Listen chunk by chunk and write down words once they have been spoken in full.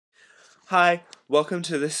Hi, welcome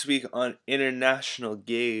to this week on International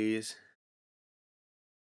Gaze.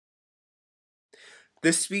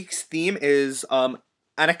 This week's theme is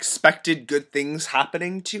unexpected good things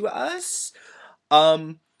happening to us.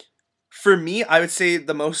 Um for me, I would say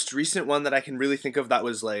the most recent one that I can really think of that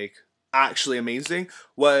was like actually amazing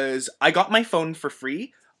was I got my phone for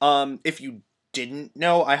free. If you didn't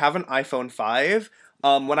know, I have an iPhone 5.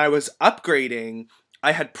 When I was upgrading,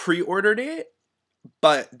 I had pre-ordered it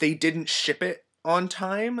but they didn't ship it on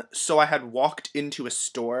time, so I had walked into a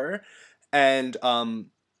store and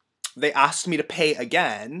they asked me to pay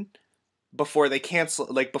again before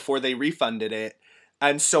they refunded it.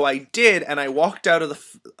 And so I did, and I walked out of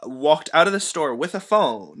the store with a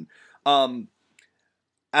phone. Um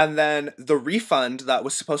and then the refund that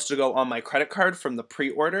was supposed to go on my credit card from the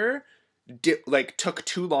pre-order took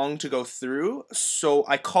too long to go through, so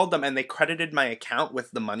I called them and they credited my account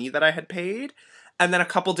with the money that I had paid. And then a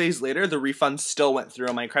couple days later, the refund still went through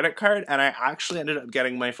on my credit card, and I actually ended up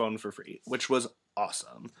getting my phone for free, which was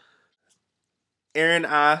awesome. Aaron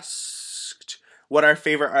asked what our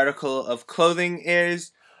favorite article of clothing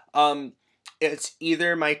is. Um, it's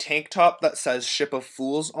either my tank top that says Ship of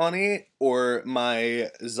Fools on it or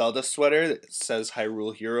my Zelda sweater that says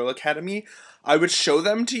Hyrule Hero Academy. I would show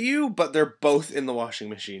them to you, but they're both in the washing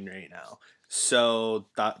machine right now. So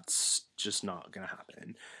that's just not gonna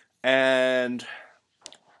happen. And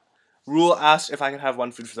Rule asked if I could have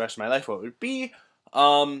one food for the rest of my life, what would it be?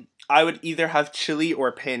 I would either have chili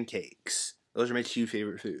or pancakes. Those are my two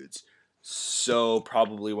favorite foods. So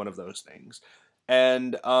probably one of those things.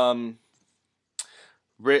 And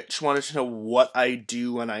Rich wanted to know what I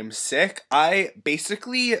do when I'm sick. I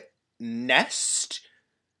basically nest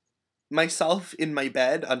myself in my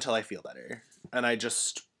bed until I feel better. And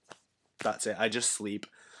that's it. I just sleep.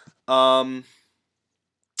 And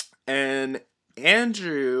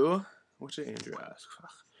Andrew, what did Andrew ask?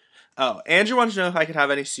 Oh, Andrew wanted to know if I could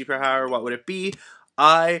have any superpower, what would it be?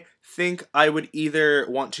 I think I would either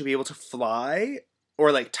want to be able to fly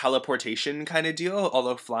or like teleportation kind of deal,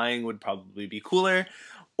 although flying would probably be cooler,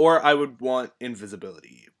 or I would want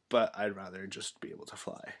invisibility, but I'd rather just be able to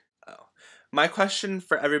fly. Oh. My question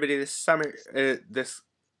for everybody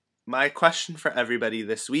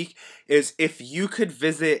this week is if you could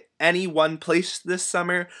visit any one place this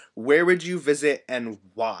summer, where would you visit and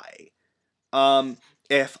why?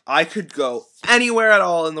 If I could go anywhere at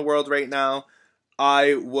all in the world right now,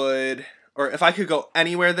 if I could go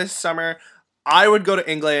anywhere this summer, I would go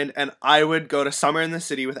to England and I would go to Summer in the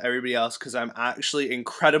City with everybody else because I'm actually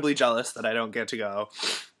incredibly jealous that I don't get to go.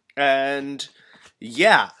 And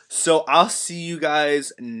yeah, so I'll see you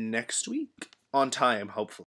guys next week on time, hopefully.